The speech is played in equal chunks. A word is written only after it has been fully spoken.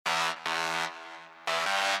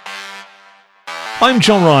I'm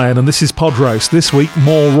John Ryan and this is Pod Roast. This week,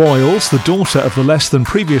 more royals. The daughter of the less than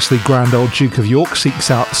previously grand old Duke of York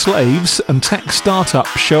seeks out slaves, and tech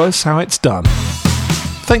startups show us how it's done.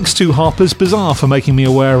 Thanks to Harper's Bazaar for making me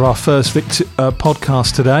aware of our first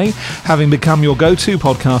podcast today. Having become your go-to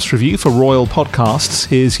podcast review for royal podcasts,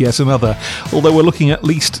 here's yet another. Although we're looking at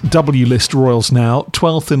least W-list royals now,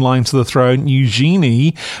 12th in line to the throne,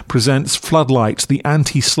 Eugenie presents Floodlight, the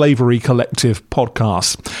anti-slavery collective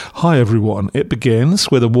podcast. Hi everyone. It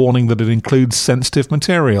begins with a warning that it includes sensitive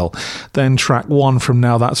material. Then track one from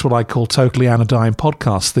Now That's What I Call Totally Anodyne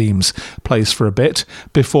podcast themes plays for a bit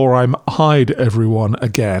before I hide everyone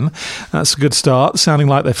again. That's a good start, sounding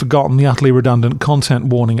like they've forgotten the utterly redundant content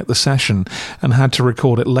warning at the session and had to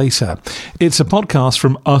record it later. It's a podcast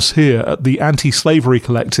from us here at the Anti-Slavery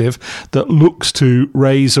Collective that looks to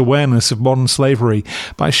raise awareness of modern slavery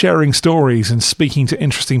by sharing stories and speaking to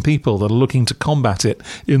interesting people that are looking to combat it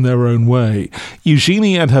in their own way.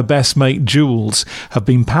 Eugenie and her best mate Jules have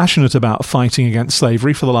been passionate about fighting against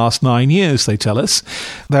slavery for the last 9 years, they tell us.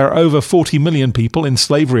 There are over 40 million people in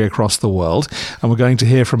slavery across the world, and we're going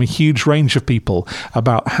to hear from a huge range of people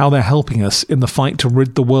about how they're helping us in the fight to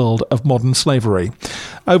rid the world of modern slavery.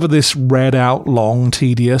 Over this read out, long,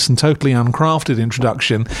 tedious and totally uncrafted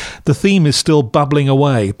introduction, the theme is still bubbling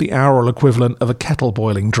away, the aural equivalent of a kettle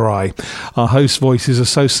boiling dry. Our host voices are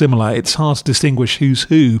so similar it's hard to distinguish who's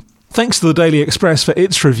who. Thanks to the Daily Express for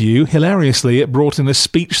its review. Hilariously, it brought in a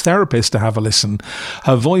speech therapist to have a listen.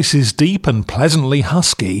 Her voice is deep and pleasantly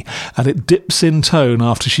husky, and it dips in tone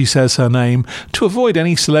after she says her name to avoid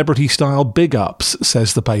any celebrity-style big-ups,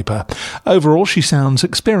 says the paper. Overall, she sounds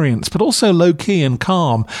experienced, but also low-key and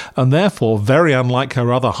calm, and therefore very unlike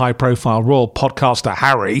her other high-profile royal podcaster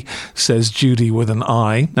Harry, says Judy with an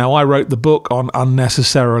I. Now, I wrote the book on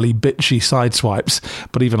unnecessarily bitchy sideswipes,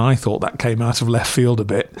 but even I thought that came out of left field a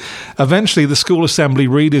bit. Eventually, the school assembly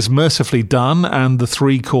read is mercifully done, and the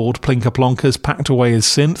three called Plinker-Plonkers packed away his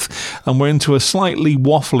synth, and we're into a slightly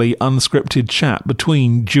waffly, unscripted chat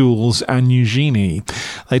between Jules and Eugenie.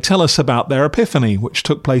 They tell us about their epiphany, which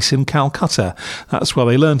took place in Calcutta. That's where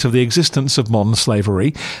they learnt of the existence of modern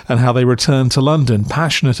slavery, and how they returned to London,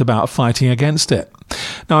 passionate about fighting against it.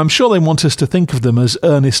 Now, I'm sure they want us to think of them as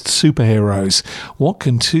earnest superheroes. What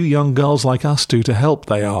can two young girls like us do to help,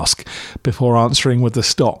 they ask, before answering with the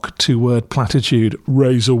stock two-word platitude,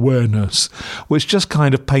 raise awareness, which just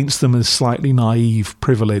kind of paints them as slightly naive,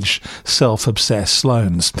 privileged, self-obsessed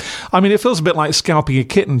Sloanes. I mean, it feels a bit like scalping a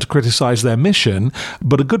kitten to criticise their mission,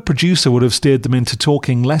 but a good producer would have steered them into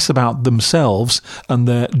talking less about themselves and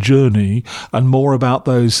their journey and more about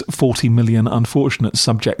those 40 million unfortunate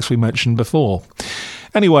subjects we mentioned before.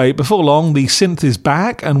 Anyway, before long, the synth is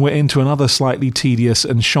back and we're into another slightly tedious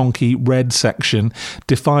and shonky red section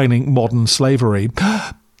defining modern slavery.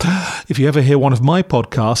 If you ever hear one of my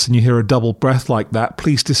podcasts and you hear a double breath like that,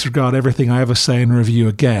 please disregard everything I ever say in a review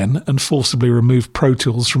again and forcibly remove Pro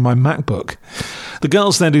Tools from my MacBook. The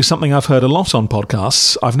girls then do something I've heard a lot on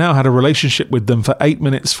podcasts. I've now had a relationship with them for 8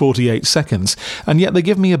 minutes 48 seconds, and yet they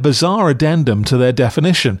give me a bizarre addendum to their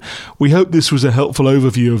definition. We hope this was a helpful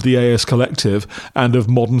overview of the AS Collective and of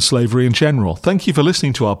modern slavery in general. Thank you for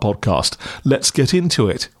listening to our podcast. Let's get into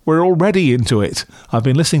it. We're already into it. I've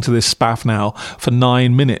been listening to this spaff now for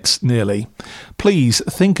 9 minutes nearly. Please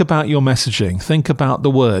think about your messaging. Think about the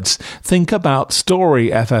words. Think about story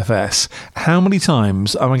FFS. How many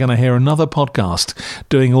times am I going to hear another podcast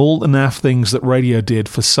doing all the naff things that radio did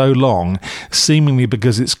for so long, seemingly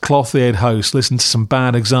because its cloth-eared host listened to some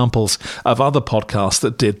bad examples of other podcasts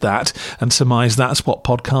that did that and surmised that's what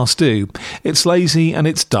podcasts do? It's lazy and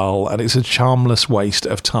it's dull and it's a charmless waste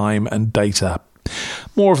of time and data.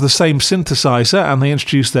 More of the same synthesizer, and they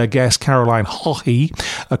introduced their guest Caroline Hohe,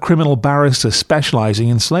 a criminal barrister specialising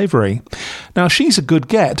in slavery. Now, she's a good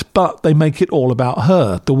get, but they make it all about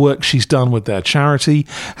her, the work she's done with their charity,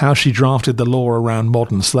 how she drafted the law around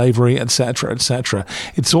modern slavery, etc., etc.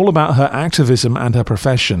 It's all about her activism and her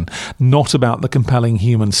profession, not about the compelling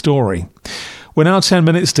human story. We're now 10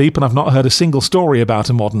 minutes deep and I've not heard a single story about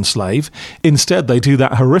a modern slave. Instead, they do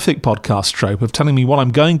that horrific podcast trope of telling me what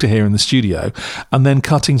I'm going to hear in the studio and then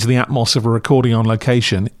cutting to the atmos of a recording on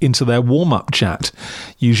location into their warm-up chat.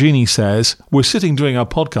 Eugenie says, "We're sitting doing our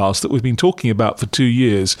podcast that we've been talking about for 2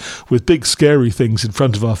 years with big scary things in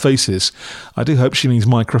front of our faces." I do hope she means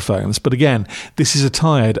microphones, but again, this is a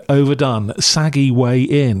tired, overdone, saggy way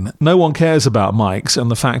in. No one cares about mics and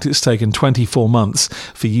the fact it's taken 24 months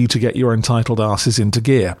for you to get your entitled asses into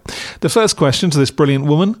gear. The first question to this brilliant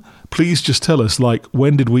woman, please just tell us,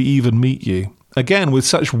 when did we even meet you? Again, with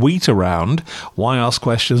such wheat around, why ask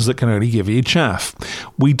questions that can only give you chaff?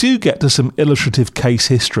 We do get to some illustrative case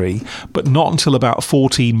history, but not until about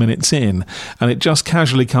 14 minutes in, and it just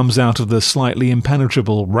casually comes out of the slightly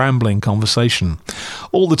impenetrable, rambling conversation.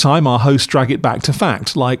 All the time, our hosts drag it back to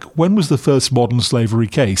fact, like, when was the first modern slavery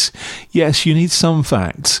case? Yes, you need some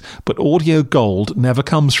facts, but audio gold never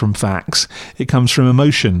comes from facts. It comes from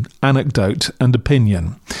emotion, anecdote, and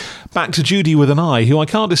opinion. Back to Judy with an I, who I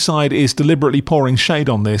can't decide is deliberately pouring shade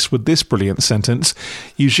on this with this brilliant sentence.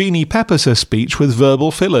 Eugenie peppers her speech with verbal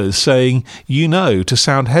fillers, saying, you know, to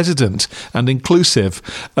sound hesitant and inclusive,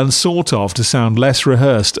 and sort of to sound less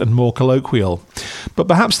rehearsed and more colloquial. But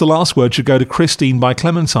perhaps the last word should go to Christine by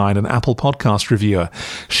Clementine, an Apple podcast reviewer.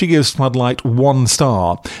 She gives Floodlight 1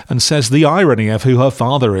 star and says the irony of who her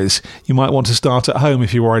father is. You might want to start at home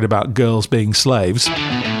if you're worried about girls being slaves.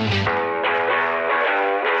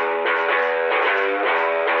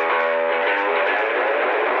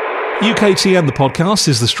 UKTN, the podcast,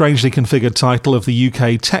 is the strangely configured title of the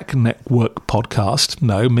UK Tech Network podcast.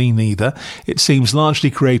 No, me neither. It seems largely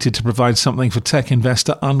created to provide something for tech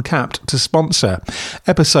investor Uncapped to sponsor.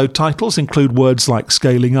 Episode titles include words like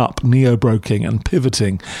scaling up, neo-broking and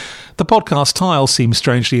pivoting. The podcast tile seems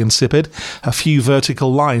strangely insipid, a few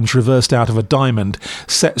vertical lines reversed out of a diamond,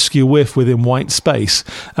 set skew-whiff within white space,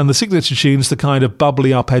 and the signature tune's the kind of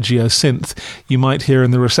bubbly arpeggio synth you might hear in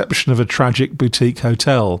the reception of a tragic boutique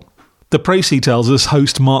hotel. The Précis tells us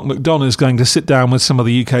host Mark McDonough is going to sit down with some of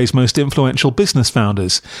the UK's most influential business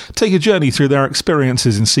founders, take a journey through their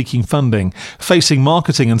experiences in seeking funding, facing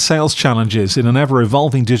marketing and sales challenges in an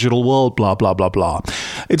ever-evolving digital world, blah, blah, blah, blah.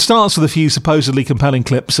 It starts with a few supposedly compelling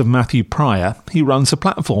clips of Matthew Pryor. He runs a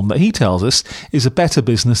platform that he tells us is a better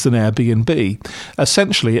business than Airbnb.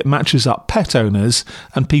 Essentially, it matches up pet owners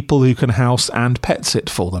and people who can house and pet sit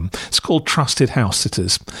for them. It's called Trusted House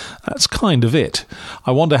Sitters. That's kind of it.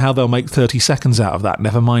 I wonder how they'll make 30 seconds out of that,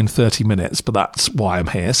 never mind 30 minutes, but that's why I'm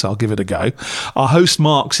here, so I'll give it a go. Our host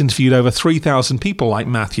Mark's interviewed over 3,000 people like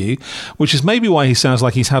Matthew, which is maybe why he sounds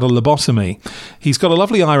like he's had a lobotomy. He's got a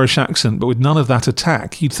lovely Irish accent, but with none of that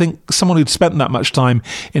attack. You'd think someone who'd spent that much time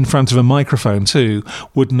in front of a microphone too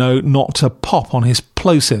would know not to pop on his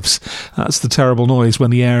plosives. That's the terrible noise when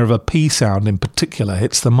the air of a P sound in particular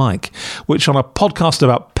hits the mic, which on a podcast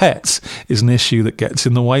about pets is an issue that gets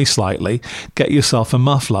in the way slightly. Get yourself a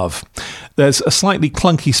muff, love. There's a slightly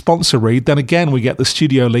clunky sponsor read, then again we get the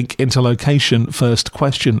studio link into location first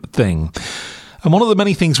question thing. And one of the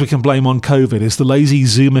many things we can blame on COVID is the lazy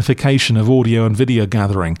zoomification of audio and video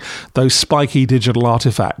gathering. Those spiky digital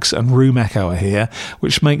artifacts and room echo are here,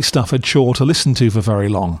 which makes stuff a chore to listen to for very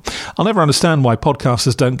long. I'll never understand why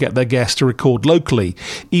podcasters don't get their guests to record locally,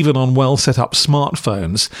 even on well-set-up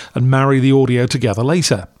smartphones, and marry the audio together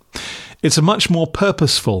later. It's a much more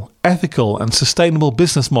purposeful, ethical and sustainable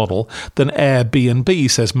business model than Airbnb,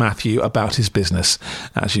 says Matthew about his business,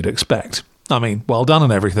 as you'd expect. I mean, well done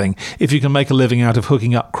and everything, if you can make a living out of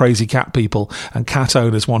hooking up crazy cat people and cat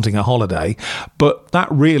owners wanting a holiday. But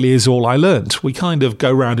that really is all I learnt. We kind of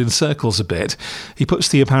go round in circles a bit. He puts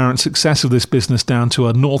the apparent success of this business down to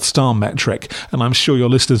a North Star metric, and I'm sure your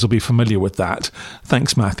listeners will be familiar with that.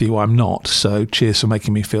 Thanks, Matthew, I'm not, so cheers for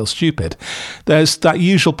making me feel stupid. There's that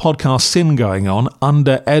usual podcast sin going on,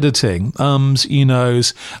 under-editing. You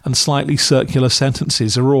knows, and slightly circular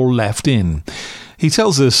sentences are all left in. He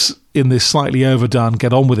tells us, in this slightly overdone,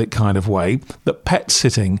 get-on-with-it kind of way, that pet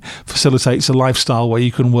sitting facilitates a lifestyle where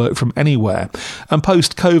you can work from anywhere. And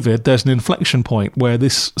post-COVID, there's an inflection point where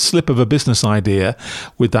this slip of a business idea,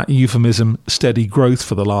 with that euphemism steady growth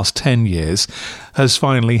for the last 10 years, has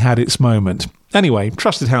finally had its moment. Anyway,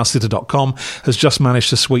 TrustedHouseSitter.com has just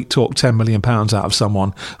managed to sweet-talk £10 million out of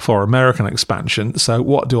someone for American expansion, so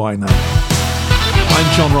what do I know?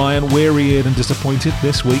 I'm John Ryan, weary-eared and disappointed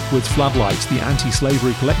this week with Floodlight, the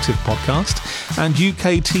Anti-Slavery Collective podcast, and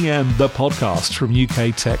UKTN, the podcast from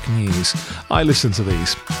UK Tech News. I listen to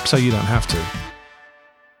these, so you don't have to.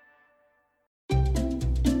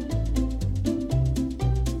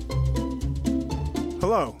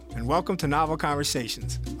 Hello, and welcome to Novel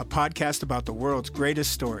Conversations, a podcast about the world's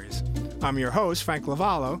greatest stories. I'm your host, Frank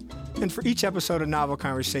Lavallo, and for each episode of Novel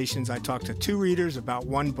Conversations, I talk to two readers about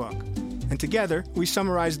one book. And together, we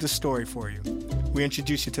summarize the story for you. We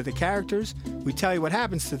introduce you to the characters, we tell you what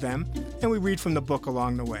happens to them, and we read from the book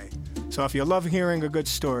along the way. So if you love hearing a good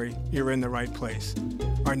story, you're in the right place.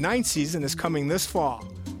 Our 9th season is coming this fall.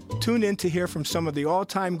 Tune in to hear from some of the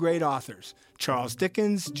all-time great authors, Charles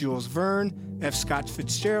Dickens, Jules Verne, F. Scott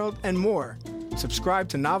Fitzgerald, and more. Subscribe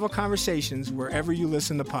to Novel Conversations wherever you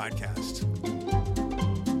listen to podcasts.